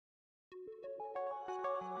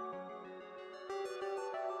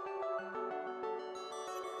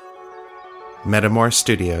Metamore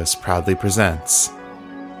Studios proudly presents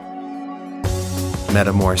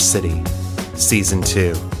Metamore City, Season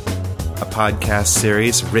 2, a podcast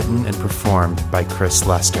series written and performed by Chris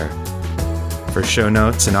Lester. For show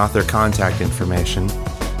notes and author contact information,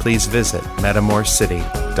 please visit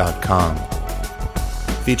metamorcity.com.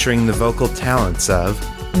 Featuring the vocal talents of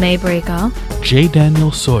May Breakoff, J.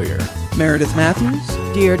 Daniel Sawyer, Meredith Matthews,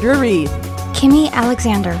 Deirdre Reed, Kimmy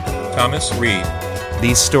Alexander, Thomas Reed.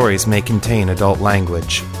 These stories may contain adult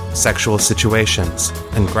language, sexual situations,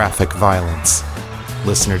 and graphic violence.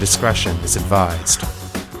 Listener discretion is advised.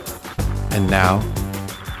 And now,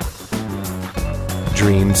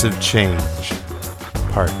 Dreams of Change,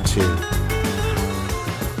 Part 2.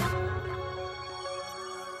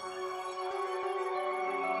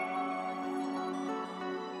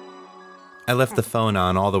 I left the phone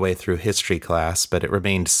on all the way through history class, but it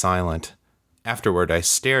remained silent. Afterward, I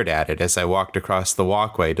stared at it as I walked across the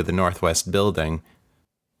walkway to the northwest building.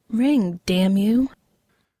 Ring, damn you.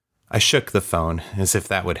 I shook the phone, as if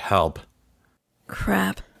that would help.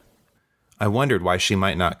 Crap. I wondered why she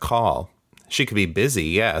might not call. She could be busy,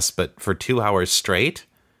 yes, but for 2 hours straight?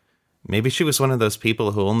 Maybe she was one of those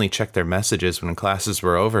people who only checked their messages when classes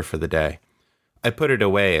were over for the day. I put it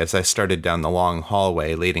away as I started down the long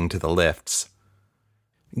hallway leading to the lifts.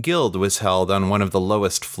 Guild was held on one of the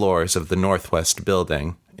lowest floors of the northwest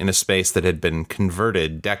building, in a space that had been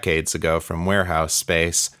converted decades ago from warehouse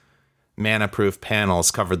space. Mana-proof panels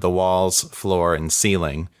covered the walls, floor, and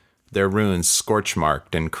ceiling, their runes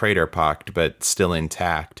scorch-marked and crater-pocked but still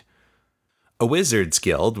intact. A wizard's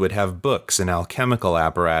guild would have books and alchemical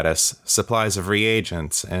apparatus, supplies of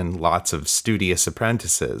reagents, and lots of studious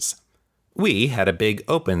apprentices. We had a big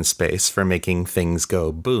open space for making things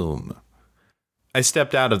go boom. I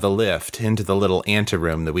stepped out of the lift into the little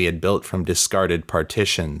anteroom that we had built from discarded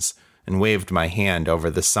partitions and waved my hand over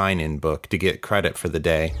the sign-in book to get credit for the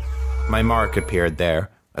day. My mark appeared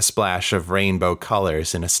there, a splash of rainbow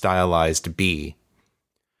colors in a stylized B.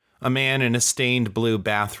 A man in a stained blue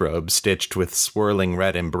bathrobe stitched with swirling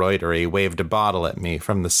red embroidery waved a bottle at me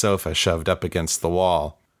from the sofa shoved up against the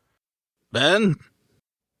wall. Ben?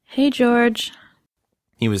 Hey, George.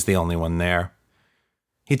 He was the only one there.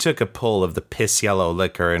 He took a pull of the piss-yellow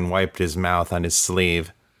liquor and wiped his mouth on his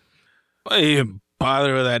sleeve. Why do you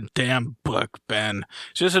bother with that damn book, Ben?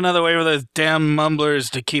 It's just another way for those damn mumblers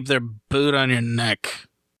to keep their boot on your neck.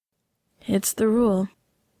 It's the rule.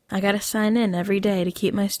 I gotta sign in every day to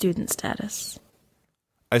keep my student status.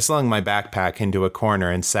 I slung my backpack into a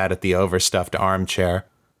corner and sat at the overstuffed armchair.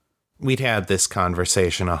 We'd had this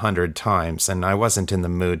conversation 100 times, and I wasn't in the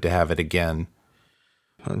mood to have it again.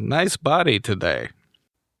 A nice body today.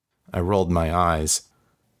 I rolled my eyes.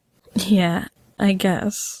 Yeah, I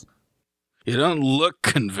guess. You don't look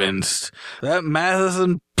convinced. That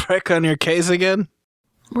Matheson prick on your case again?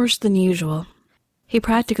 Worse than usual. He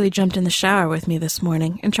practically jumped in the shower with me this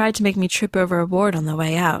morning and tried to make me trip over a board on the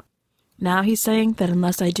way out. Now he's saying that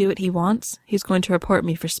unless I do what he wants, he's going to report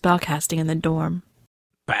me for spellcasting in the dorm.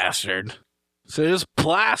 Bastard. So just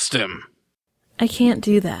blast him. I can't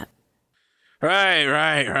do that.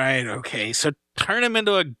 Right. Okay, so turn him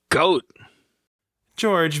into a goat.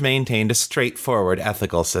 George maintained a straightforward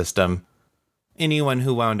ethical system. Anyone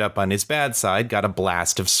who wound up on his bad side got a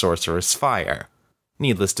blast of sorcerer's fire.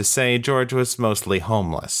 Needless to say, George was mostly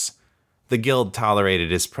homeless. The guild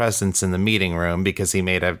tolerated his presence in the meeting room because he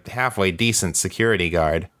made a halfway decent security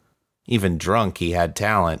guard. Even drunk, he had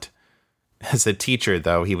talent. As a teacher,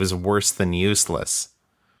 though, he was worse than useless.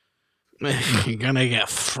 You're gonna get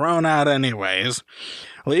thrown out anyways.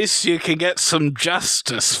 At least you can get some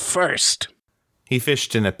justice first. He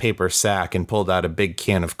fished in a paper sack and pulled out a big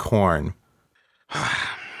can of corn.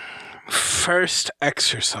 First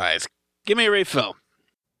exercise. Give me a refill.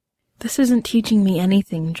 This isn't teaching me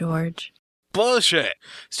anything, George. Bullshit.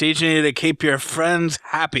 It's teaching you to keep your friends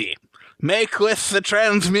happy. Make with the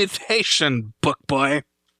transmutation, book boy.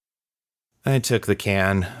 I took the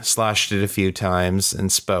can, sloshed it a few times,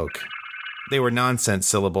 and spoke. They were nonsense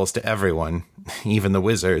syllables to everyone, even the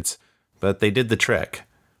wizards, but they did the trick.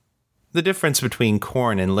 The difference between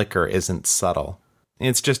corn and liquor isn't subtle.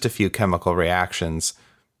 It's just a few chemical reactions.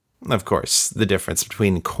 Of course, the difference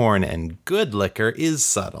between corn and good liquor is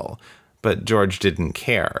subtle, but George didn't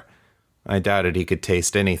care. I doubted he could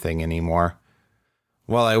taste anything anymore.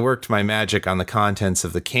 While I worked my magic on the contents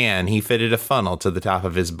of the can, he fitted a funnel to the top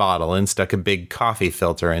of his bottle and stuck a big coffee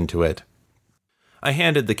filter into it. I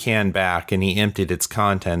handed the can back, and he emptied its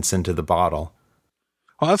contents into the bottle.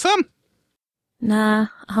 Want some? Nah,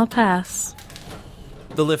 I'll pass.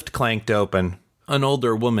 The lift clanked open. An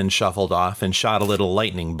older woman shuffled off and shot a little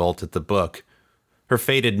lightning bolt at the book. Her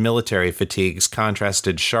faded military fatigues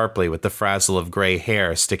contrasted sharply with the frazzle of gray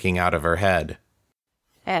hair sticking out of her head.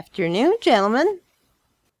 Afternoon, gentlemen.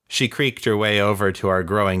 She creaked her way over to our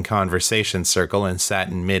growing conversation circle and sat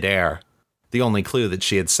in midair. The only clue that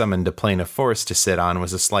she had summoned a plane of force to sit on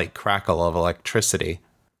was a slight crackle of electricity.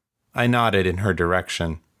 I nodded in her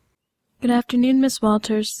direction. Good afternoon, Miss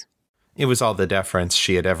Walters. It was all the deference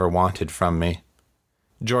she had ever wanted from me.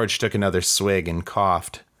 George took another swig and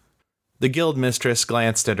coughed. The guild mistress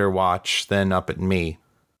glanced at her watch, then up at me.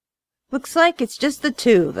 Looks like it's just the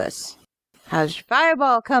two of us. How's your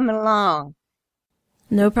fireball coming along?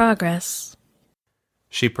 No progress.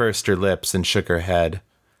 She pursed her lips and shook her head.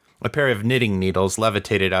 A pair of knitting needles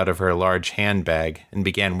levitated out of her large handbag and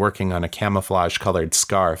began working on a camouflage-colored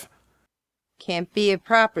scarf. Can't be a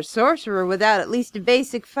proper sorcerer without at least a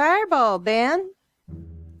basic fireball, Ben.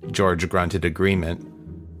 George grunted agreement.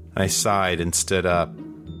 I sighed and stood up.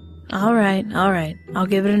 All right. I'll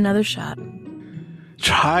give it another shot.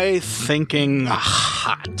 Try thinking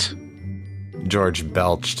hot. George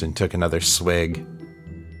belched and took another swig.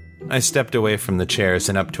 I stepped away from the chairs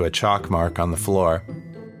and up to a chalk mark on the floor.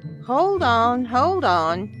 Hold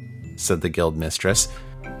on, said the guild mistress.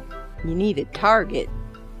 You need a target.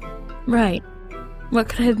 Right. What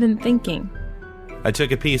could I have been thinking? I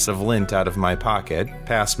took a piece of lint out of my pocket,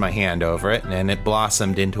 passed my hand over it, and it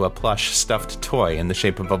blossomed into a plush stuffed toy in the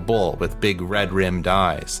shape of a bull with big red-rimmed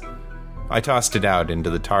eyes. I tossed it out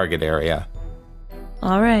into the target area.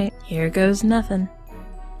 All right, here goes nothing.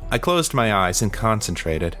 I closed my eyes and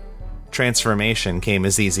concentrated. Transformation came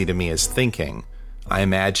as easy to me as thinking. I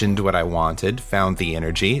imagined what I wanted, found the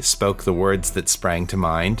energy, spoke the words that sprang to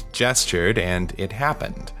mind, gestured, and it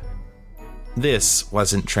happened. This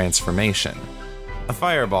wasn't transformation. A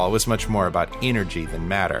fireball was much more about energy than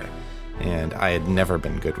matter, and I had never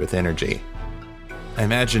been good with energy. I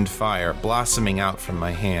imagined fire blossoming out from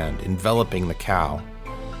my hand, enveloping the cow.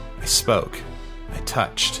 I spoke. I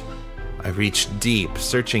touched. I reached deep,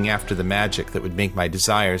 searching after the magic that would make my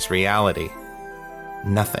desires reality.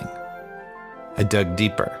 Nothing. I dug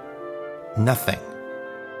deeper. Nothing.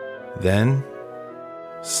 Then,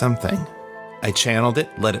 something. I channeled it,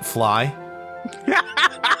 let it fly.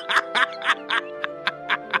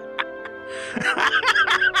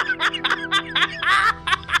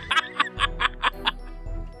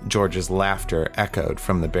 George's laughter echoed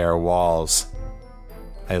from the bare walls.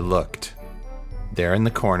 I looked. There in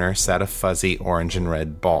the corner sat a fuzzy orange and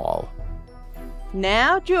red ball.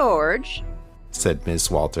 Now, George, said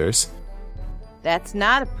Ms. Walters. That's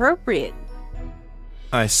not appropriate.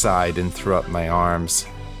 I sighed and threw up my arms.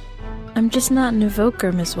 I'm just not an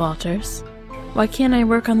evoker, Miss Walters. Why can't I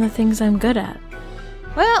work on the things I'm good at?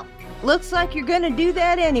 Well, looks like you're gonna do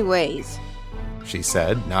that anyways, she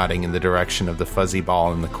said, nodding in the direction of the fuzzy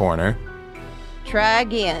ball in the corner. Try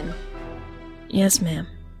again. Yes, ma'am.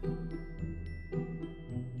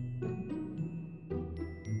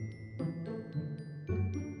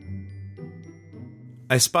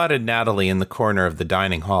 I spotted Natalie in the corner of the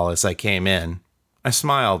dining hall as I came in. I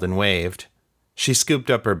smiled and waved. She scooped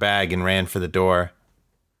up her bag and ran for the door.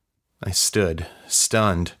 I stood,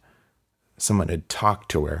 stunned. Someone had talked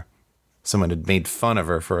to her. Someone had made fun of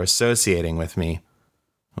her for associating with me.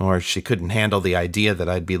 Or she couldn't handle the idea that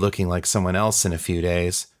I'd be looking like someone else in a few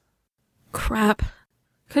days. Crap.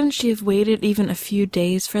 Couldn't she have waited even a few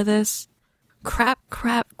days for this? Crap.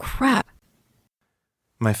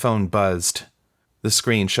 My phone buzzed. The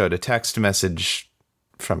screen showed a text message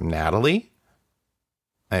from Natalie.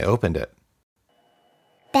 I opened it.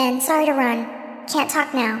 Ben, sorry to run. Can't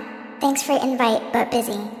talk now. Thanks for your invite, but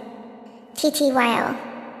busy. TTYL.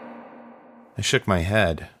 I shook my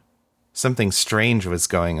head. Something strange was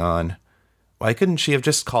going on. Why couldn't she have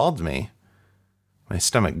just called me? My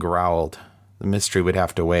stomach growled. The mystery would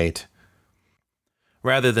have to wait.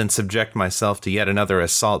 Rather than subject myself to yet another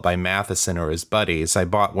assault by Matheson or his buddies, I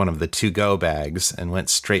bought one of the to-go bags and went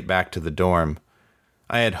straight back to the dorm.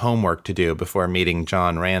 I had homework to do before meeting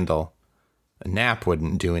John Randall. A nap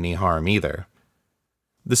wouldn't do any harm either.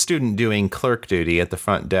 The student doing clerk duty at the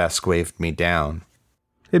front desk waved me down.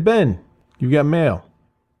 Hey, Ben, you got mail.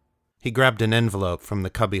 He grabbed an envelope from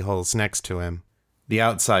the cubbyholes next to him. The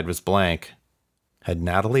outside was blank. Had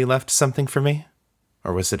Natalie left something for me?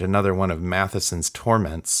 Or was it another one of Matheson's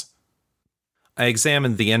torments? I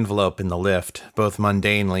examined the envelope in the lift, both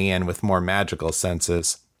mundanely and with more magical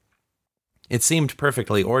senses. It seemed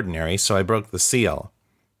perfectly ordinary, so I broke the seal.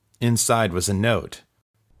 Inside was a note.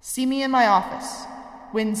 See me in my office.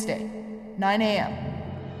 Wednesday, 9 a.m.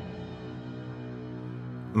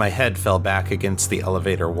 My head fell back against the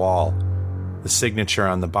elevator wall. The signature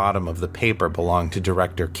on the bottom of the paper belonged to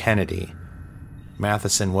Director Kennedy.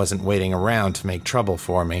 Matheson wasn't waiting around to make trouble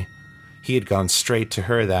for me. He had gone straight to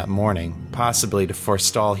her that morning, possibly to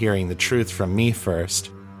forestall hearing the truth from me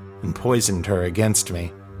first, and poisoned her against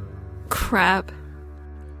me. Crap.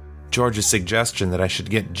 George's suggestion that I should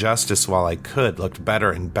get justice while I could looked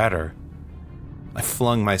better and better. I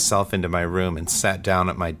flung myself into my room and sat down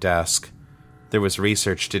at my desk. There was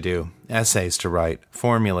research to do, essays to write,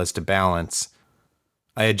 formulas to balance.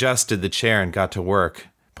 I adjusted the chair and got to work,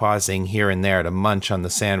 pausing here and there to munch on the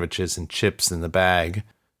sandwiches and chips in the bag.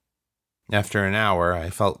 After an hour, I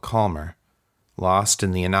felt calmer. Lost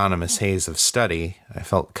in the anonymous haze of study, I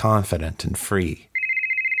felt confident and free.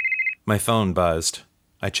 My phone buzzed.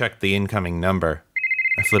 I checked the incoming number.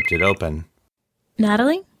 I flipped it open.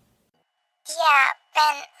 Natalie? Yeah,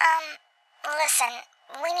 Ben, listen,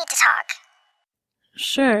 we need to talk.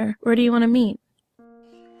 Sure. Where do you want to meet?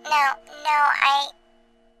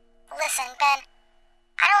 Listen, Ben,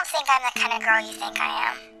 I don't think I'm the kind of girl you think I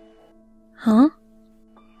am. Huh?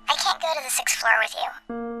 I can't go to the 6th floor with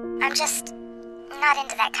you. I'm just not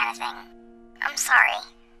into that kind of thing. I'm sorry.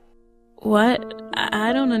 What?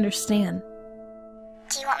 I don't understand.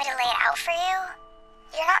 Do you want me to lay it out for you?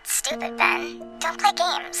 You're not stupid, Ben. Don't play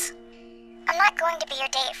games. I'm not going to be your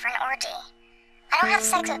date for an orgy. I don't have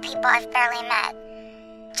sex with people I've barely met.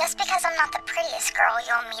 Just because I'm not the prettiest girl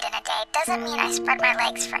you'll meet in a day doesn't mean I spread my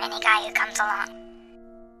legs for any guy who comes along.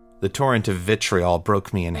 The torrent of vitriol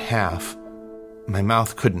broke me in half. My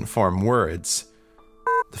mouth couldn't form words.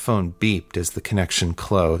 The phone beeped as the connection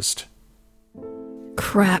closed.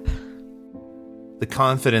 Crap. The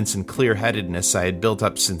confidence and clear-headedness I had built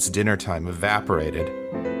up since dinner time evaporated.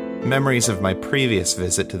 Memories of my previous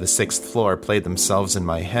visit to the 6th floor played themselves in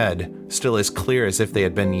my head, still as clear as if they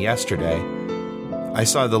had been yesterday. I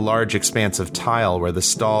saw the large expanse of tile where the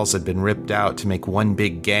stalls had been ripped out to make one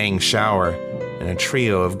big gang shower, and a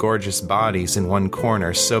trio of gorgeous bodies in one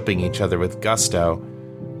corner soaping each other with gusto.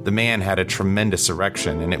 The man had a tremendous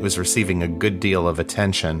erection, and it was receiving a good deal of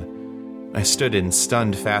attention. I stood in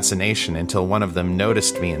stunned fascination until one of them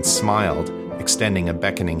noticed me and smiled, extending a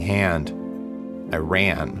beckoning hand. I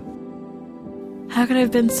ran. How could I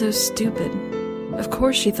have been so stupid? Of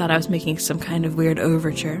course she thought I was making some kind of weird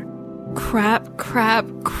overture. Crap.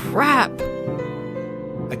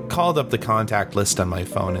 I called up the contact list on my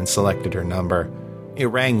phone and selected her number. It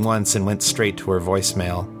rang once and went straight to her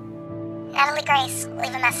voicemail. Natalie Grace,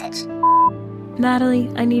 leave a message.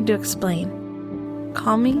 Natalie, I need to explain.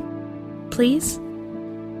 Call me, please?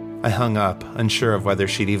 I hung up, unsure of whether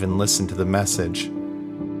she'd even listen to the message.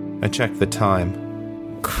 I checked the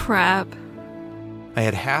time. Crap. I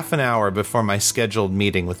had half an hour before my scheduled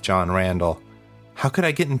meeting with John Randall. How could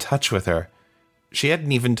I get in touch with her? She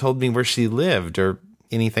hadn't even told me where she lived, or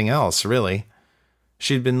anything else, really.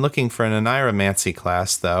 She'd been looking for an oniromancy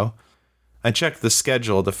class, though. I checked the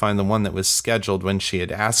schedule to find the one that was scheduled when she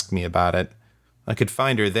had asked me about it. I could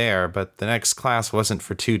find her there, but the next class wasn't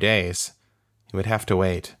for 2 days. It would have to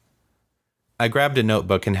wait. I grabbed a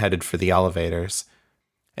notebook and headed for the elevators.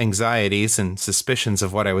 Anxieties and suspicions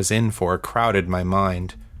of what I was in for crowded my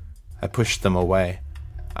mind. I pushed them away.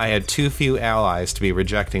 I had too few allies to be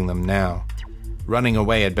rejecting them now. Running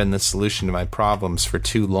away had been the solution to my problems for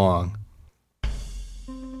too long.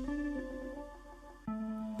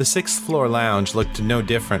 The 6th floor lounge looked no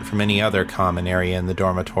different from any other common area in the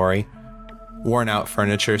dormitory. Worn-out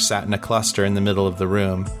furniture sat in a cluster in the middle of the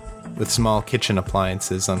room, with small kitchen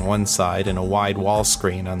appliances on one side and a wide wall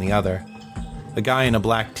screen on the other. A guy in a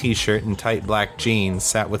black t-shirt and tight black jeans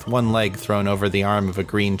sat with one leg thrown over the arm of a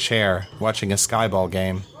green chair, watching a skyball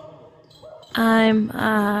game. I'm,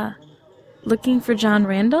 looking for John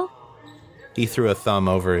Randall? He threw a thumb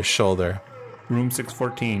over his shoulder. Room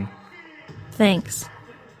 614. Thanks.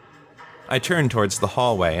 I turned towards the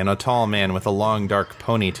hallway, and a tall man with a long dark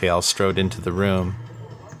ponytail strode into the room.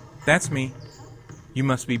 That's me. You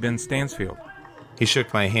must be Ben Stansfield. He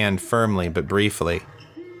shook my hand firmly but briefly.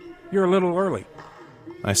 You're a little early.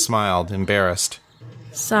 I smiled, embarrassed.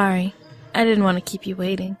 Sorry. I didn't want to keep you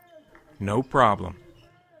waiting. No problem.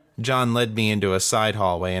 John led me into a side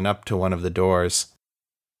hallway and up to one of the doors.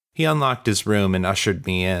 He unlocked his room and ushered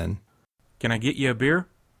me in. Can I get you a beer?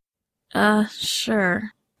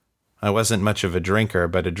 Sure. I wasn't much of a drinker,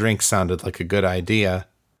 but a drink sounded like a good idea.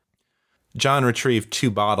 John retrieved 2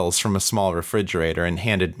 bottles from a small refrigerator and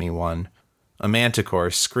handed me one. A manticore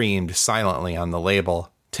screamed silently on the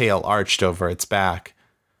label, tail arched over its back.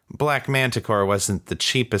 Black Manticore wasn't the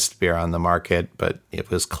cheapest beer on the market, but it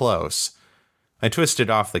was close. I twisted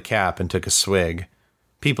off the cap and took a swig.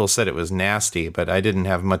 People said it was nasty, but I didn't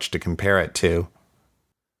have much to compare it to.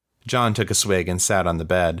 John took a swig and sat on the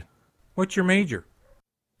bed. What's your major?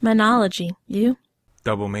 Minology. You?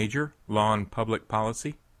 Double major, law and public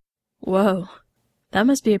policy. Whoa, that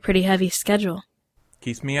must be a pretty heavy schedule.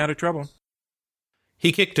 Keeps me out of trouble.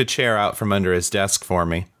 He kicked a chair out from under his desk for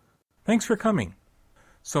me. Thanks for coming.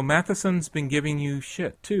 So Matheson's been giving you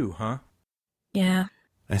shit too, huh? Yeah.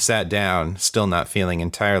 I sat down, still not feeling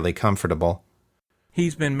entirely comfortable.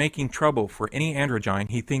 He's been making trouble for any androgyne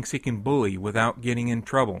he thinks he can bully without getting in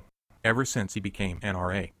trouble, ever since he became an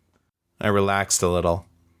RA. I relaxed a little.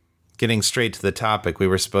 Getting straight to the topic we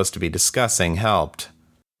were supposed to be discussing helped.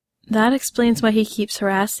 That explains why he keeps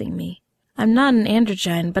harassing me. I'm not an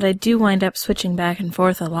androgyne, but I do wind up switching back and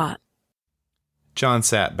forth a lot. John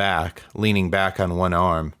sat back, leaning back on one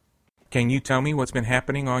arm. Can you tell me what's been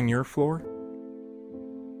happening on your floor?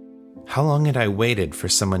 How long had I waited for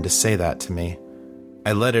someone to say that to me?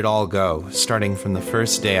 I let it all go, starting from the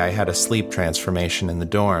first day I had a sleep transformation in the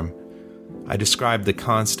dorm. I described the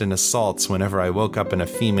constant assaults whenever I woke up in a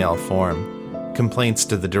female form, complaints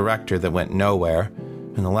to the director that went nowhere,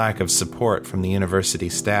 and the lack of support from the university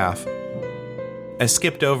staff. I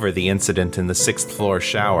skipped over the incident in the 6th floor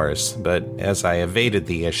showers, but as I evaded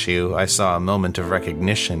the issue, I saw a moment of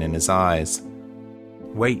recognition in his eyes.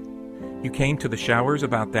 Wait, you came to the showers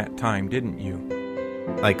about that time, didn't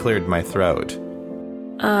you? I cleared my throat.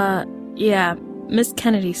 Yeah, Miss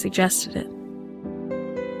Kennedy suggested it.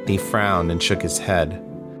 He frowned and shook his head.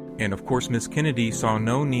 And of course Miss Kennedy saw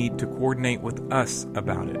no need to coordinate with us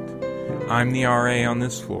about it. I'm the RA on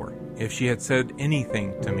this floor. If she had said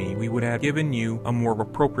anything to me, we would have given you a more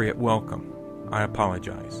appropriate welcome. I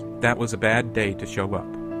apologize. That was a bad day to show up.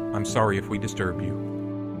 I'm sorry if we disturb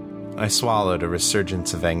you. I swallowed a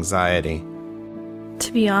resurgence of anxiety.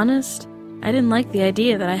 To be honest, I didn't like the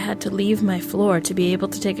idea that I had to leave my floor to be able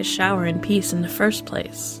to take a shower in peace in the first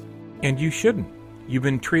place. And you shouldn't. You've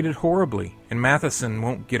been treated horribly, and Matheson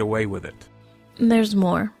won't get away with it. There's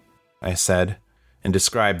more, I said, and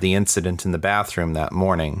described the incident in the bathroom that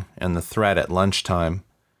morning and the threat at lunchtime.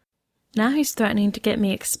 Now he's threatening to get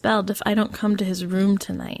me expelled if I don't come to his room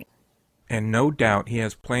tonight. And no doubt he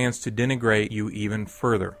has plans to denigrate you even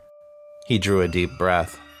further. He drew a deep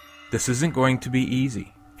breath. This isn't going to be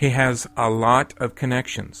easy. He has a lot of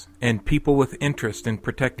connections and people with interest in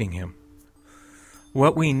protecting him.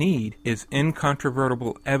 What we need is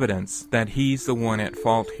incontrovertible evidence that he's the one at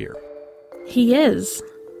fault here. He is.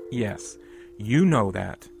 Yes, you know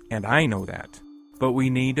that, and I know that. But we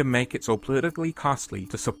need to make it so politically costly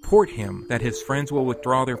to support him that his friends will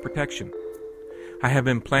withdraw their protection. I have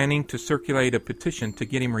been planning to circulate a petition to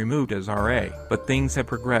get him removed as RA, but things have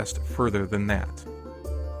progressed further than that.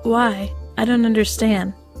 Why? I don't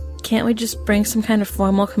understand. Can't we just bring some kind of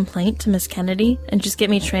formal complaint to Miss Kennedy and just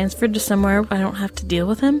get me transferred to somewhere I don't have to deal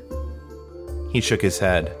with him? He shook his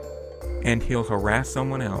head. And he'll harass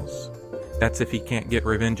someone else. That's if he can't get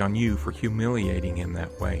revenge on you for humiliating him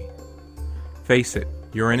that way. Face it,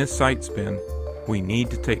 you're in his sights, Ben. We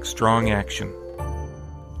need to take strong action.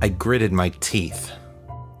 I gritted my teeth.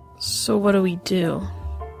 So what do we do?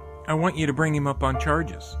 I want you to bring him up on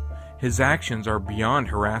charges. His actions are beyond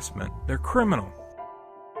harassment. They're criminal.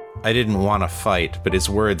 I didn't want to fight, but his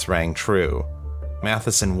words rang true.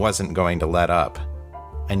 Matheson wasn't going to let up.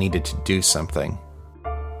 I needed to do something.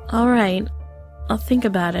 All right, I'll think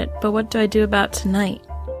about it, but what do I do about tonight?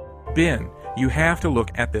 Ben, you have to look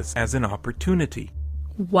at this as an opportunity.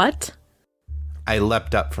 What? I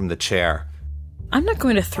leapt up from the chair. I'm not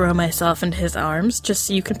going to throw myself into his arms just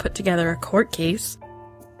so you can put together a court case.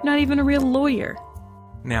 Not even a real lawyer.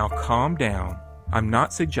 Now calm down. I'm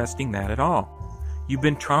not suggesting that at all. You've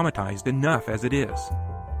been traumatized enough as it is.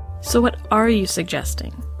 So what are you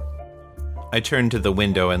suggesting? I turned to the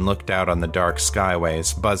window and looked out on the dark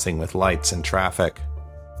skyways, buzzing with lights and traffic.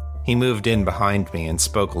 He moved in behind me and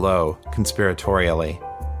spoke low, conspiratorially.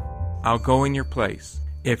 I'll go in your place.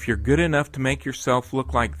 If you're good enough to make yourself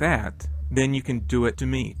look like that, then you can do it to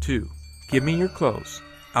me, too. Give me your clothes.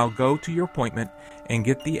 I'll go to your appointment and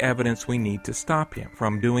get the evidence we need to stop him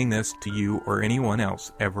from doing this to you or anyone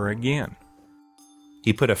else ever again.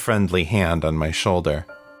 He put a friendly hand on my shoulder.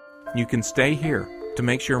 You can stay here to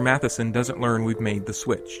make sure Matheson doesn't learn we've made the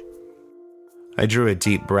switch. I drew a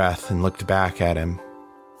deep breath and looked back at him.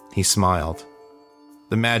 He smiled.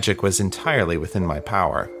 The magic was entirely within my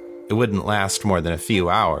power. It wouldn't last more than a few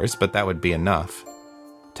hours, but that would be enough.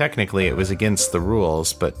 Technically, it was against the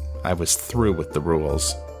rules, but I was through with the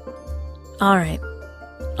rules. All right,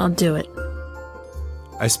 I'll do it.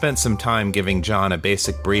 I spent some time giving John a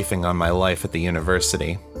basic briefing on my life at the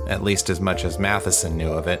university, at least as much as Matheson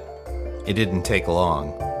knew of it. It didn't take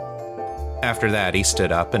long. After that, he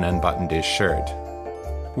stood up and unbuttoned his shirt.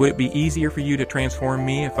 Would it be easier for you to transform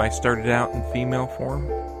me if I started out in female form?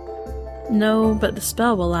 No, but the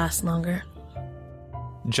spell will last longer.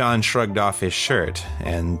 John shrugged off his shirt,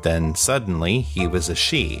 and then suddenly he was a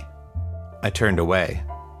she. I turned away.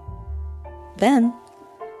 Ben,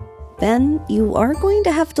 you are going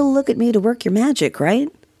to have to look at me to work your magic, right?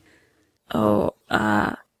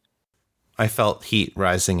 I felt heat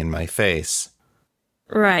rising in my face.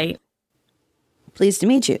 Right. Pleased to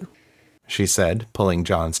meet you, she said, pulling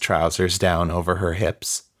John's trousers down over her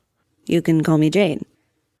hips. You can call me Jane.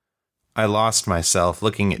 I lost myself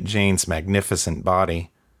looking at Jane's magnificent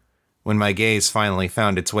body. When my gaze finally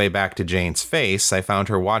found its way back to Jane's face, I found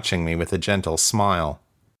her watching me with a gentle smile.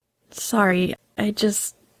 Sorry,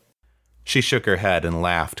 She shook her head and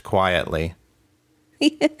laughed quietly.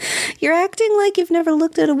 You're acting like you've never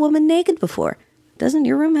looked at a woman naked before. Doesn't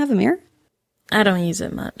your room have a mirror? I don't use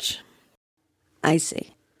it much. I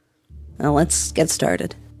see. Well, let's get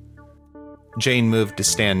started. Jane moved to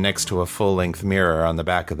stand next to a full-length mirror on the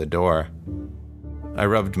back of the door. I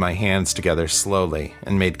rubbed my hands together slowly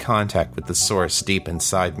and made contact with the source deep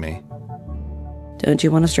inside me. Don't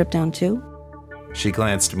you want to strip down too? She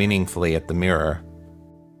glanced meaningfully at the mirror.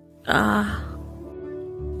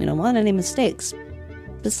 We don't want any mistakes.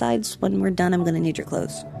 Besides, when we're done, I'm going to need your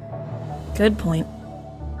clothes. Good point.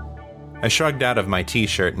 I shrugged out of my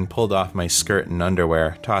t-shirt and pulled off my skirt and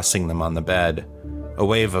underwear, tossing them on the bed. A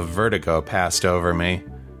wave of vertigo passed over me.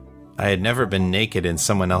 I had never been naked in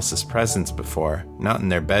someone else's presence before, not in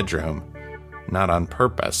their bedroom, not on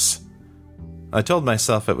purpose. I told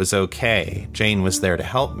myself it was okay, Jane was there to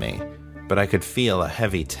help me, but I could feel a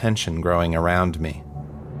heavy tension growing around me.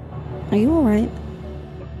 Are you all right?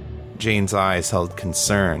 Jane's eyes held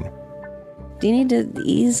concern. Do you need to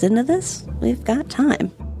ease into this? We've got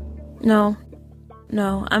time. No,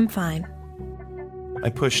 I'm fine. I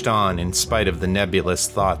pushed on in spite of the nebulous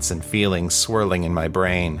thoughts and feelings swirling in my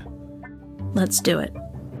brain. Let's do it.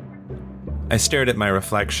 I stared at my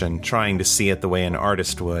reflection, trying to see it the way an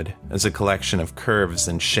artist would, as a collection of curves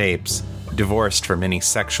and shapes, divorced from any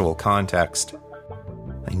sexual context.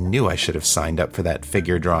 I knew I should have signed up for that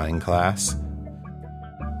figure drawing class.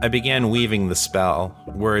 I began weaving the spell,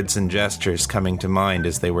 words and gestures coming to mind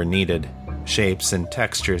as they were needed, shapes and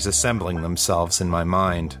textures assembling themselves in my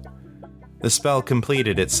mind. The spell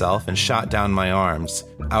completed itself and shot down my arms,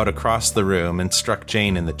 out across the room and struck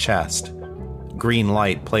Jane in the chest. Green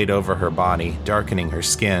light played over her body, darkening her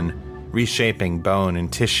skin, reshaping bone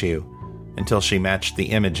and tissue, until she matched the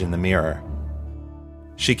image in the mirror.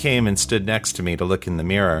 She came and stood next to me to look in the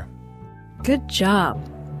mirror. Good job.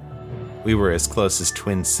 We were as close as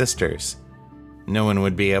twin sisters. No one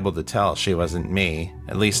would be able to tell she wasn't me,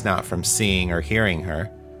 at least not from seeing or hearing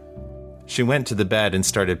her. She went to the bed and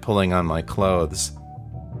started pulling on my clothes.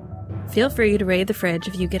 Feel free to raid the fridge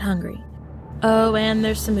if you get hungry. Oh, and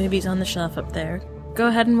there's some movies on the shelf up there. Go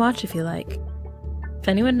ahead and watch if you like. If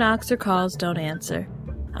anyone knocks or calls, don't answer.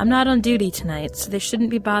 I'm not on duty tonight, so they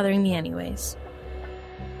shouldn't be bothering me anyways.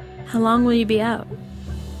 How long will you be out?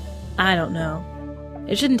 I don't know.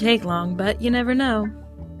 It shouldn't take long, but you never know.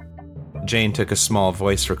 Jane took a small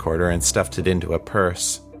voice recorder and stuffed it into a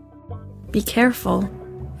purse. Be careful,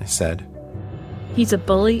 I said. He's a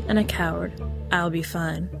bully and a coward. I'll be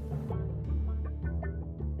fine.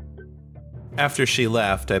 After she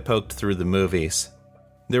left, I poked through the movies.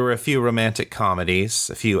 There were a few romantic comedies,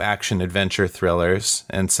 a few action-adventure thrillers,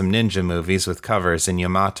 and some ninja movies with covers in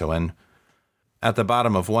Yamatoan. At the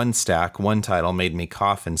bottom of one stack, one title made me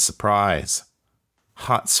cough in surprise.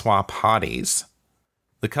 Hot Swap Hotties.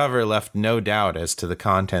 The cover left no doubt as to the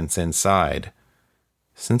contents inside.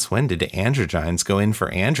 Since when did androgynes go in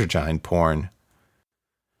for androgyne porn?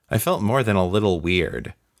 I felt more than a little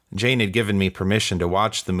weird. Jane had given me permission to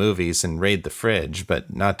watch the movies and raid the fridge,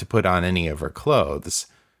 but not to put on any of her clothes.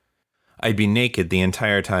 I'd be naked the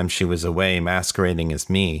entire time she was away, masquerading as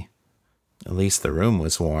me. At least the room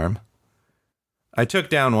was warm. I took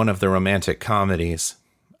down one of the romantic comedies.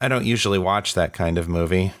 I don't usually watch that kind of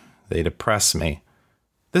movie. They depress me.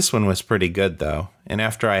 This one was pretty good, though, and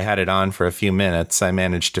after I had it on for a few minutes, I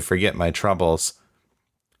managed to forget my troubles.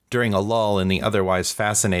 During a lull in the otherwise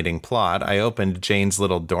fascinating plot, I opened Jane's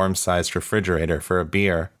little dorm-sized refrigerator for a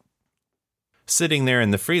beer. Sitting there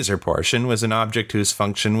in the freezer portion was an object whose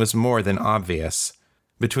function was more than obvious.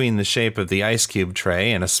 Between the shape of the ice cube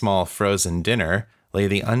tray and a small frozen dinner lay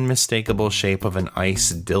the unmistakable shape of an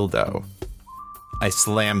ice dildo. I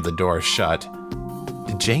slammed the door shut.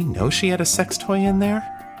 Did Jane know she had a sex toy in there?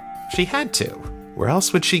 She had to. Where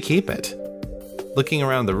else would she keep it? Looking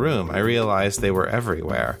around the room, I realized they were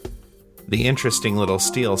everywhere. The interesting little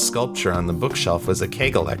steel sculpture on the bookshelf was a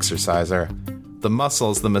Kegel exerciser. The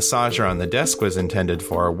muscles the massager on the desk was intended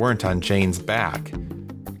for weren't on Jane's back.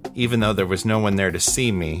 Even though there was no one there to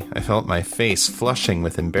see me, I felt my face flushing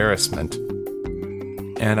with embarrassment.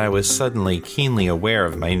 And I was suddenly keenly aware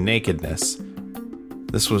of my nakedness.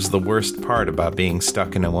 This was the worst part about being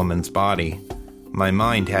stuck in a woman's body. My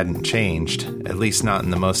mind hadn't changed, at least not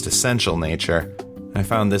in the most essential nature. I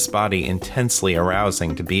found this body intensely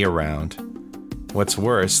arousing to be around. What's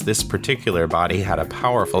worse, this particular body had a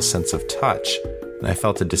powerful sense of touch, and I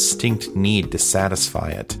felt a distinct need to satisfy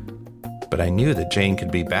it. But I knew that Jane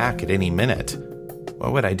could be back at any minute.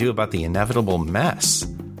 What would I do about the inevitable mess?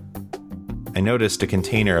 I noticed a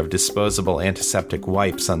container of disposable antiseptic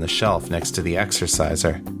wipes on the shelf next to the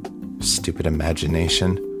exerciser. Stupid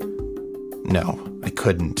imagination. No, I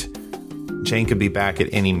couldn't. Jane could be back at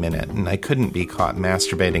any minute, and I couldn't be caught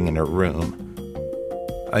masturbating in her room.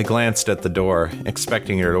 I glanced at the door,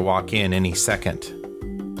 expecting her to walk in any second.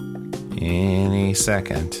 Any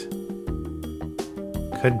second.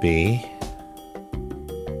 Could be.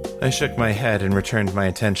 I shook my head and returned my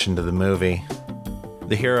attention to the movie.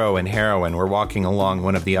 The hero and heroine were walking along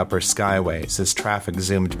one of the upper skyways as traffic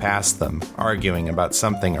zoomed past them, arguing about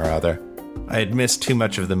something or other. I had missed too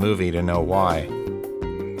much of the movie to know why.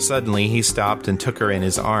 Suddenly, he stopped and took her in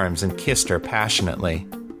his arms and kissed her passionately.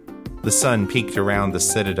 The sun peeked around the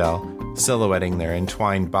citadel, silhouetting their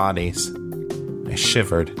entwined bodies. I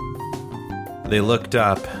shivered. They looked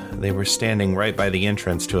up. They were standing right by the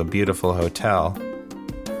entrance to a beautiful hotel.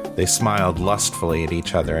 They smiled lustfully at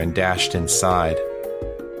each other and dashed inside.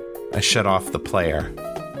 I shut off the player.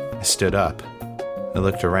 I stood up. I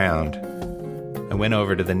looked around. I went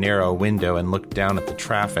over to the narrow window and looked down at the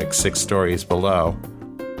traffic 6 stories below.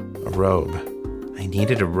 A robe. I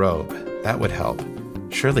needed a robe. That would help.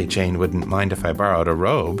 Surely Jane wouldn't mind if I borrowed a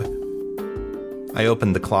robe. I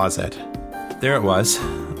opened the closet. There it was,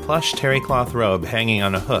 a plush terry cloth robe hanging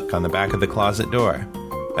on a hook on the back of the closet door.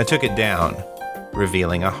 I took it down,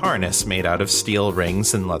 revealing a harness made out of steel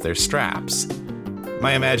rings and leather straps.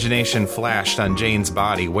 My imagination flashed on Jane's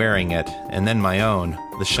body wearing it, and then my own,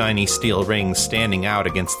 the shiny steel rings standing out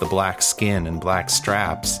against the black skin and black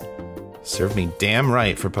straps. Served me damn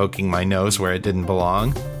right for poking my nose where it didn't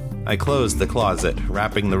belong. I closed the closet,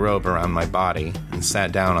 wrapping the robe around my body, and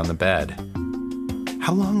sat down on the bed.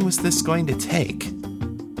 How long was this going to take?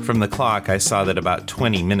 From the clock, I saw that about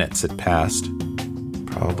 20 minutes had passed.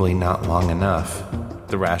 Probably not long enough,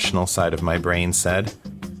 the rational side of my brain said.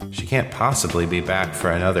 She can't possibly be back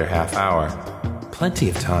for another half hour. Plenty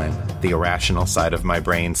of time, the irrational side of my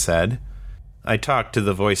brain said. I talked to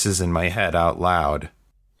the voices in my head out loud.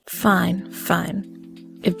 Fine.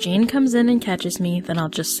 If Jane comes in and catches me, then I'll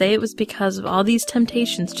just say it was because of all these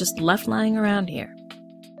temptations just left lying around here.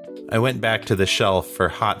 I went back to the shelf for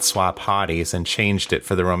Hot Swap Hotties and changed it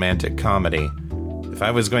for the romantic comedy. If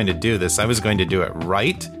I was going to do this, I was going to do it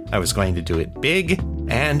right, I was going to do it big,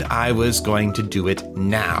 and I was going to do it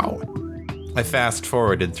now. I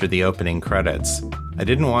fast-forwarded through the opening credits. I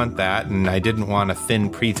didn't want that, and I didn't want a thin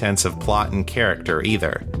pretense of plot and character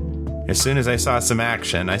either. As soon as I saw some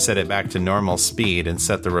action, I set it back to normal speed and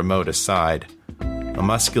set the remote aside. A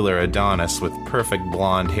muscular Adonis with perfect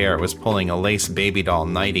blonde hair was pulling a lace baby doll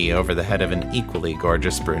nightie over the head of an equally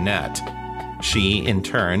gorgeous brunette. She, in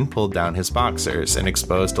turn, pulled down his boxers and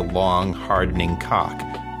exposed a long, hardening cock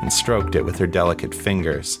and stroked it with her delicate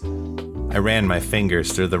fingers. I ran my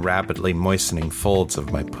fingers through the rapidly moistening folds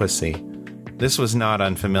of my pussy. This was not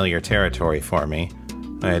unfamiliar territory for me.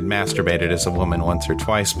 I had masturbated as a woman once or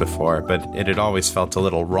twice before, but it had always felt a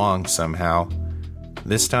little wrong somehow.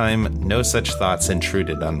 This time, no such thoughts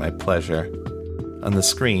intruded on my pleasure. On the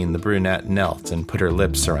screen, the brunette knelt and put her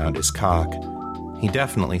lips around his cock. He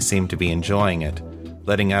definitely seemed to be enjoying it,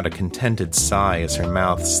 letting out a contented sigh as her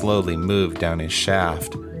mouth slowly moved down his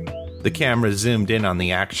shaft. The camera zoomed in on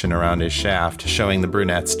the action around his shaft, showing the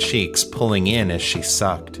brunette's cheeks pulling in as she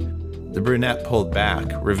sucked. The brunette pulled back,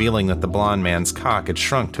 revealing that the blonde man's cock had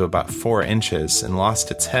shrunk to about 4 inches and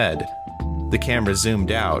lost its head. The camera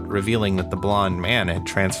zoomed out, revealing that the blonde man had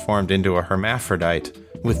transformed into a hermaphrodite,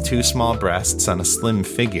 with 2 small breasts on a slim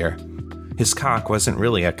figure. His cock wasn't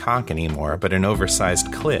really a cock anymore, but an oversized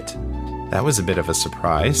clit. That was a bit of a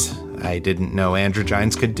surprise. I didn't know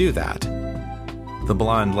androgynes could do that. The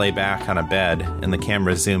blonde lay back on a bed, and the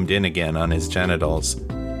camera zoomed in again on his genitals.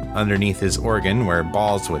 Underneath his organ, where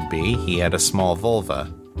balls would be, he had a small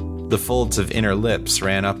vulva. The folds of inner lips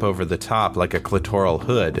ran up over the top like a clitoral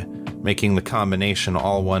hood, making the combination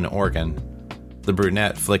all one organ. The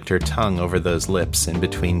brunette flicked her tongue over those lips in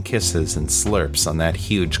between kisses and slurps on that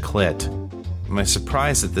huge clit. My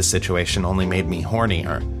surprise at the situation only made me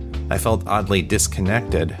hornier. I felt oddly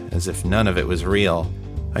disconnected, as if none of it was real.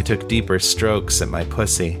 I took deeper strokes at my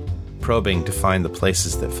pussy. probing to find the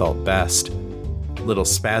places that felt best. Little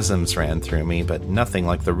spasms ran through me, but nothing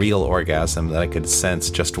like the real orgasm that I could sense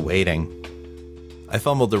just waiting. I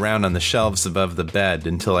fumbled around on the shelves above the bed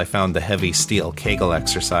until I found the heavy steel Kegel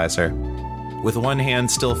exerciser. With one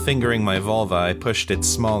hand still fingering my vulva, I pushed its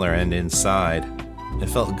smaller end inside. It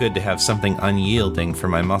felt good to have something unyielding for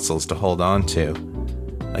my muscles to hold on to.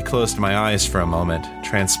 I closed my eyes for a moment,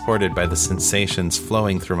 transported by the sensations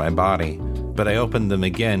flowing through my body, but I opened them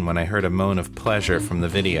again when I heard a moan of pleasure from the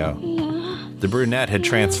video. The brunette had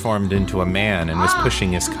transformed into a man and was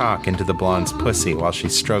pushing his cock into the blonde's pussy while she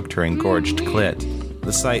stroked her engorged clit.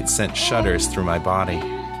 The sight sent shudders through my body,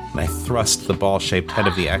 and I thrust the ball-shaped head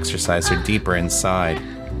of the exerciser deeper inside.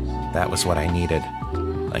 That was what I needed.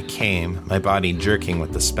 I came, my body jerking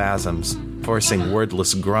with the spasms, forcing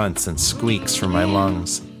wordless grunts and squeaks from my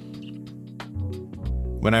lungs.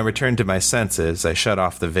 When I returned to my senses, I shut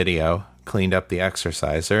off the video, cleaned up the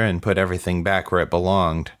exerciser, and put everything back where it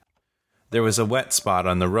belonged. There was a wet spot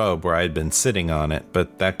on the robe where I had been sitting on it,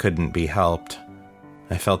 but that couldn't be helped.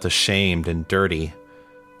 I felt ashamed and dirty,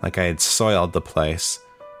 like I had soiled the place,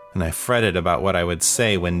 and I fretted about what I would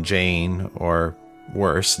say when Jane, or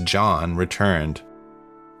worse, John, returned.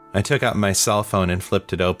 I took out my cell phone and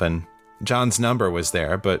flipped it open. John's number was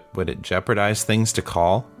there, but would it jeopardize things to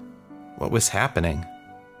call? What was happening?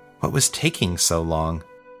 What was taking so long?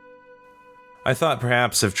 I thought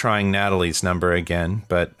perhaps of trying Natalie's number again,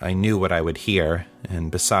 but I knew what I would hear,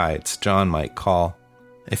 and besides, John might call.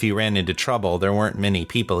 If he ran into trouble, there weren't many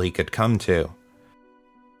people he could come to.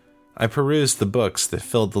 I perused the books that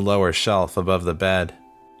filled the lower shelf above the bed.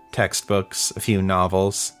 Textbooks, a few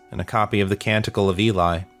novels, and a copy of the Canticle of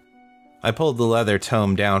Eli. I pulled the leather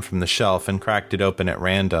tome down from the shelf and cracked it open at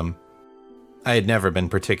random. I had never been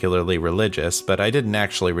particularly religious, but I didn't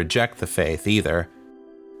actually reject the faith either.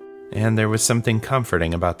 And there was something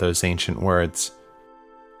comforting about those ancient words.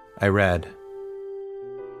 I read,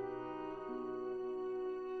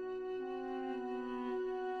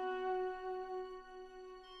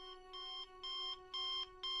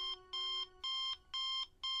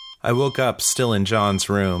 I woke up still in John's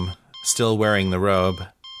room, still wearing the robe,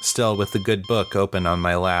 still with the good book open on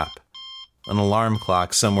my lap. An alarm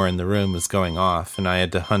clock somewhere in the room was going off, and I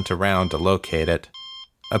had to hunt around to locate it.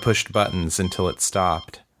 I pushed buttons until it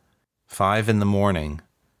stopped. 5 a.m.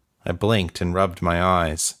 I blinked and rubbed my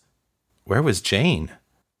eyes. Where was Jane?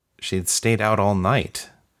 She'd stayed out all night.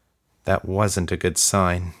 That wasn't a good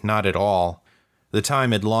sign, not at all. The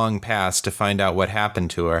time had long passed to find out what happened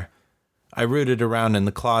to her. I rooted around in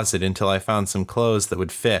the closet until I found some clothes that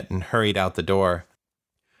would fit and hurried out the door.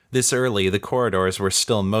 This early, the corridors were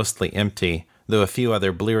still mostly empty, though a few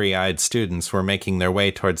other bleary-eyed students were making their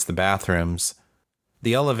way towards the bathrooms.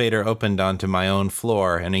 The elevator opened onto my own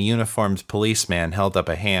floor, and a uniformed policeman held up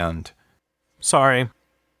a hand. Sorry.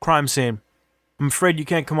 Crime scene. I'm afraid you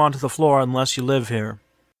can't come onto the floor unless you live here.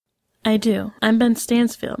 I do. I'm Ben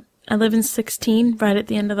Stansfield. I live in 16, right at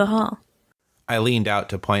the end of the hall. I leaned out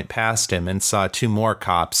to point past him and saw 2 more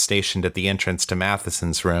cops stationed at the entrance to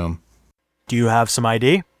Matheson's room. Do you have some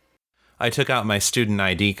ID? I took out my student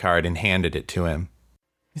ID card and handed it to him.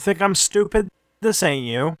 You think I'm stupid? This ain't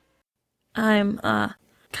you. I'm,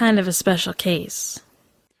 kind of a special case.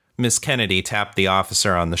 Miss Kennedy tapped the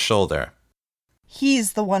officer on the shoulder.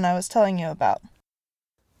 He's the one I was telling you about.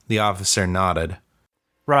 The officer nodded.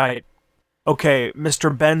 Right. Okay,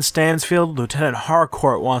 Mr. Ben Stansfield, Lieutenant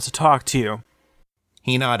Harcourt wants to talk to you.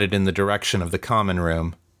 He nodded in the direction of the common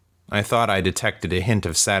room. I thought I detected a hint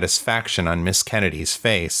of satisfaction on Miss Kennedy's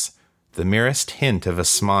face, the merest hint of a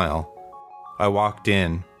smile. I walked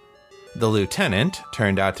in. The lieutenant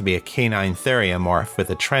turned out to be a canine theriomorph with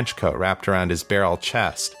a trench coat wrapped around his barrel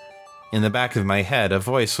chest. In the back of my head, a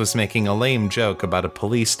voice was making a lame joke about a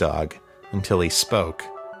police dog, until he spoke.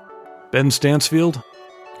 Ben Stansfield,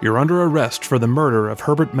 you're under arrest for the murder of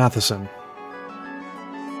Herbert Matheson.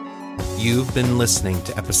 You've been listening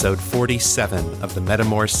to episode 47 of the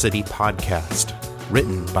Metamor City podcast,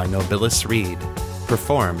 written by Nobilis Reed,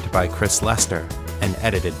 performed by Chris Lester, and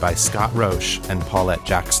edited by Scott Roche and Paulette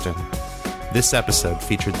Jackson. This episode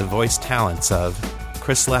featured the voice talents of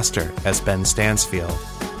Chris Lester as Ben Stansfield,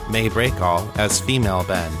 May Breakall as female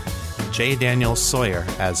Ben, J. Daniel Sawyer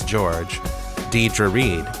as George, Deidre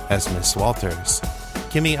Reed as Miss Walters,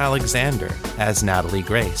 Kimmy Alexander as Natalie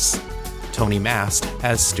Grace, Tony Mast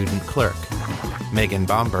as Student Clerk, Megan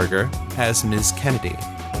Bomberger as Ms. Kennedy,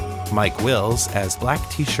 Mike Wills as Black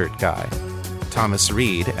T-Shirt Guy, Thomas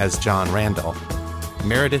Reed as John Randall,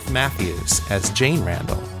 Meredith Matthews as Jane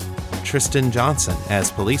Randall, Tristan Johnson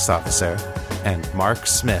as Police Officer, and Mark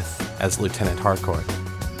Smith as Lieutenant Harcourt.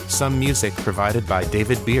 Some music provided by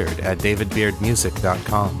David Beard at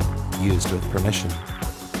davidbeardmusic.com, used with permission.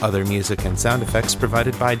 Other music and sound effects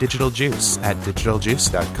provided by Digital Juice at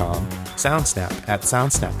digitaljuice.com, Soundsnap at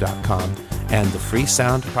soundsnap.com, and the Free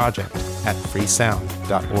Sound Project at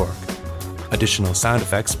freesound.org. Additional sound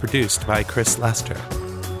effects produced by Chris Lester.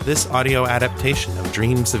 This audio adaptation of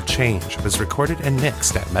Dreams of Change was recorded and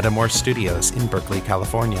mixed at Metamor Studios in Berkeley,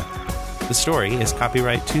 California. The story is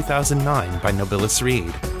copyright 2009 by Nobilis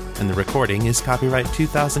Reed, and the recording is copyright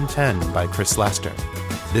 2010 by Chris Lester.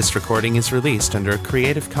 This recording is released under a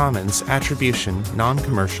Creative Commons Attribution,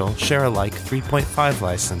 Non-Commercial, Share-alike 3.5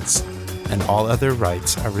 license, and all other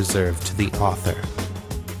rights are reserved to the author.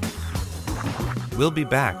 We'll be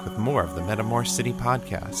back with more of the Metamor City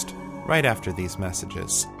podcast right after these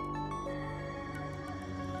messages.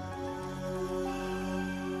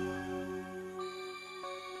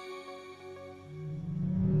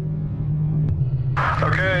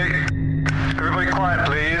 Okay, everybody quiet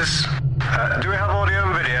please. Do we have audio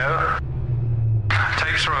and video?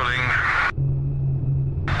 Tapes rolling.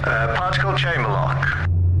 Particle chamber lock.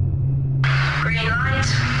 Green light.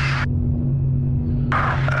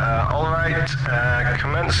 Alright,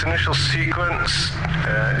 commence initial sequence.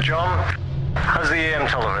 John, how's the EM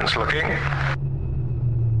tolerance looking? We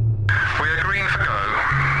are green for go.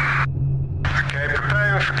 Okay,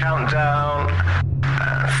 preparing for countdown.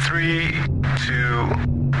 3, 2,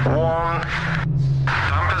 1.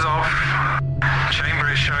 Dampers off. Chamber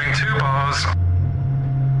is showing 2 bars.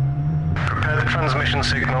 Prepare the transmission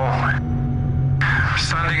signal.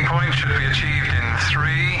 Standing point should be achieved in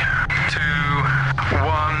 3, 2,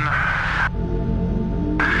 1.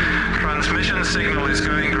 Transmission signal is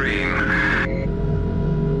going green.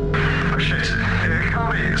 Oh shit, it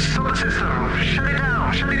can't be. Stop the system. Shut it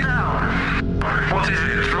down, shut it down. What is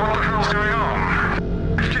it? What the hell's going on?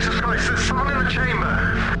 Jesus Christ, there's someone in the chamber.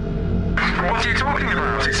 What are you talking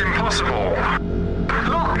about? It's impossible.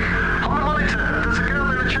 Look, on the monitor, there's a girl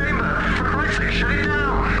in the chamber. For Christ's sake, shut it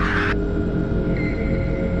down.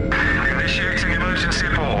 Initiating emergency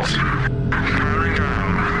abort. Powering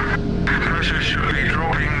down. Pressure should be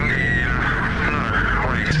dropping in... No,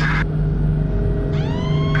 wait.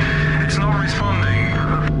 It's not responding.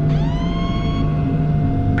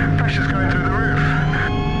 Pressure's going through the roof.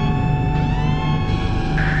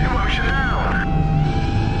 It won't shut down.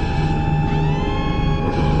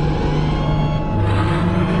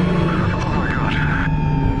 Oh my god.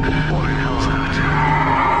 What in hell's that?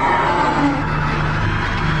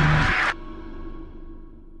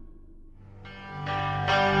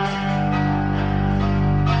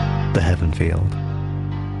 The Heaven Field,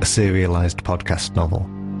 a serialized podcast novel,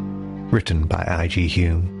 written by I.G.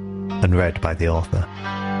 Hume and read by the author.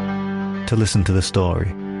 To listen to the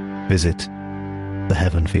story, visit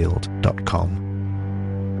theheavenfield.com.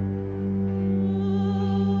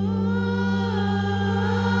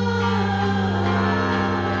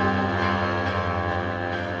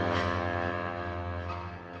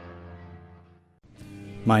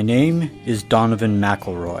 My name is Donovan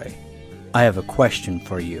McElroy. I have a question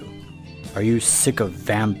for you. Are you sick of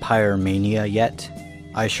vampire mania yet?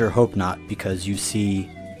 I sure hope not, because you see,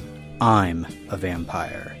 I'm a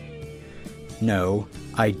vampire. No,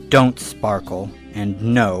 I don't sparkle, and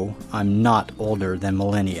no, I'm not older than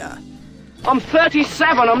millennia. I'm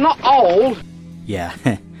 37, I'm not old! Yeah,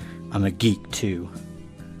 I'm a geek too.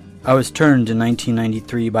 I was turned in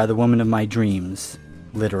 1993 by the woman of my dreams,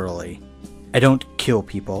 literally. I don't kill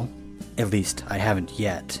people, at least I haven't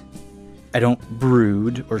yet. I don't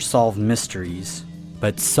brood or solve mysteries,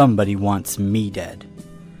 but somebody wants me dead.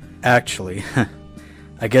 Actually,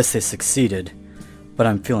 I guess they succeeded, but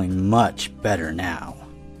I'm feeling much better now.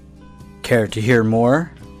 Care to hear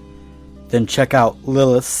more? Then check out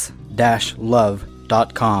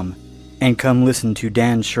lilith-love.com and come listen to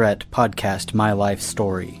Dan Schrett podcast My Life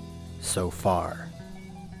Story so far.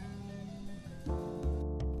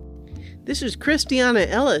 This is Christiana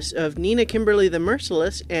Ellis of Nina Kimberly the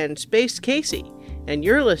Merciless and Space Casey, and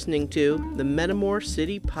you're listening to the Metamor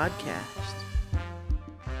City Podcast.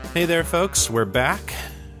 Hey there, folks. We're back.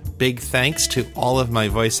 Big thanks to all of my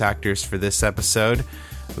voice actors for this episode.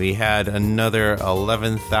 We had another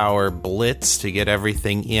 11th hour blitz to get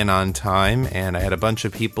everything in on time, and I had a bunch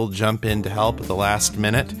of people jump in to help at the last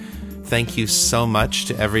minute. Thank you so much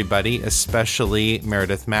to everybody, especially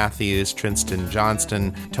Meredith Matthews, Tristan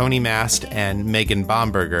Johnston, Tony Mast, and Megan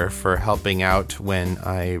Bomberger for helping out when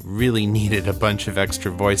I really needed a bunch of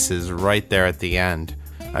extra voices right there at the end.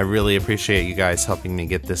 I really appreciate you guys helping me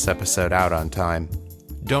get this episode out on time.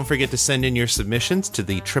 Don't forget to send in your submissions to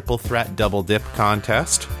the Triple Threat Double Dip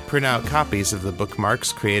contest. Print out copies of the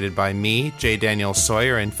bookmarks created by me, J. Daniel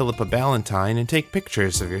Sawyer, and Philippa Ballantyne, and take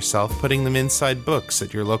pictures of yourself putting them inside books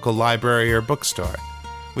at your local library or bookstore.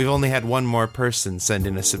 We've only had one more person send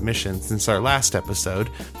in a submission since our last episode,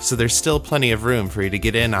 so there's still plenty of room for you to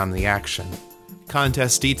get in on the action.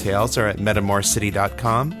 Contest details are at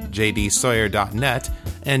metamorcity.com, jdsawyer.net,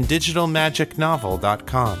 and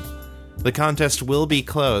digitalmagicnovel.com. The contest will be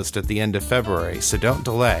closed at the end of February, so don't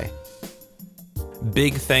delay.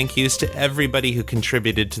 Big thank yous to everybody who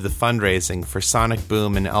contributed to the fundraising for Sonic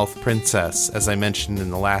Boom and Elf Princess, as I mentioned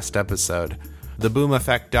in the last episode.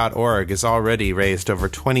 TheBoomEffect.org has already raised over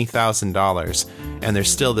 $20,000, and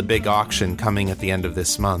there's still the big auction coming at the end of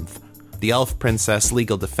this month. The Elf Princess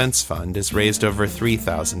Legal Defense Fund has raised over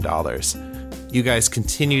 $3,000. You guys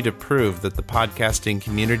continue to prove that the podcasting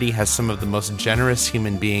community has some of the most generous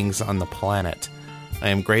human beings on the planet. I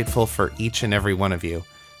am grateful for each and every one of you,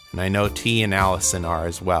 and I know T and Allison are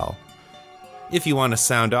as well. If you want to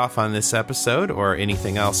sound off on this episode or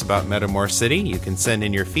anything else about Metamor City, you can send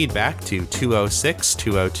in your feedback to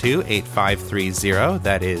 206-202-8530.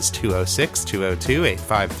 That is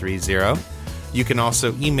 206-202-8530. You can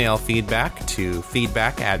also email feedback to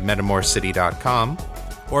feedback@metamorcity.com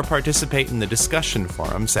or participate in the discussion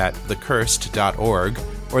forums at thecursed.org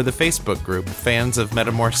or the Facebook group Fans of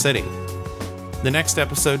Metamor City. The next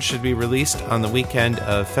episode should be released on the weekend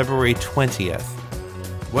of February 20th.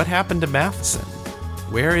 What happened to Matheson?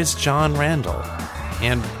 Where is John Randall?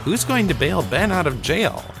 And who's going to bail Ben out of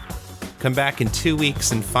jail? Come back in 2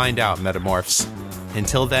 weeks and find out, Metamorphs.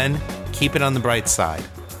 Until then, keep it on the bright side.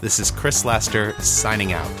 This is Chris Lester,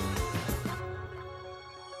 signing out.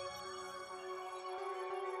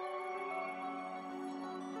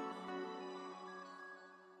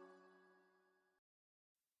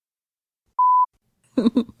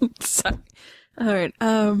 Sorry. Alright,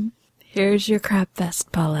 here's your crap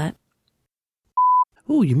vest, Paulette.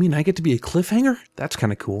 Oh, you mean I get to be a cliffhanger? That's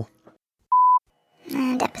kind of cool.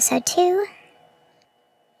 And episode 2.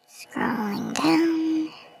 Scrolling down.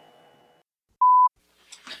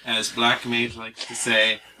 As Black Mage likes to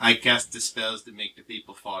say, I cast the spells that make the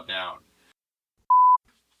people fall down.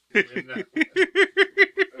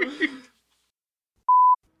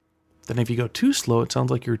 Then if you go too slow, it sounds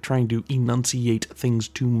like you're trying to enunciate things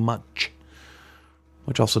too much.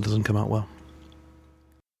 Which also doesn't come out well.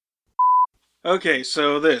 Okay,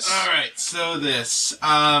 so this. Alright, so this.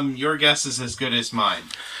 Your guess is as good as mine.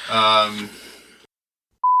 I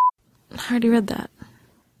already read that.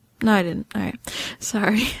 No, I didn't. Alright.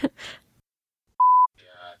 Sorry.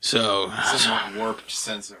 So. This is a warped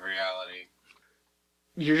sense of reality.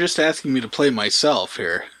 You're just asking me to play myself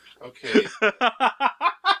here. Okay.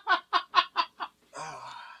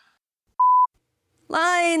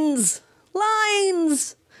 Lines!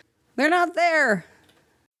 Lines! They're not there.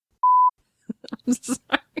 I'm sorry.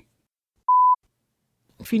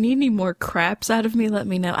 If you need any more craps out of me, let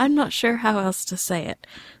me know. I'm not sure how else to say it.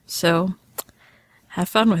 So, have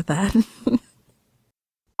fun with that.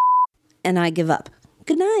 And I give up.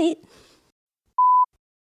 Good night.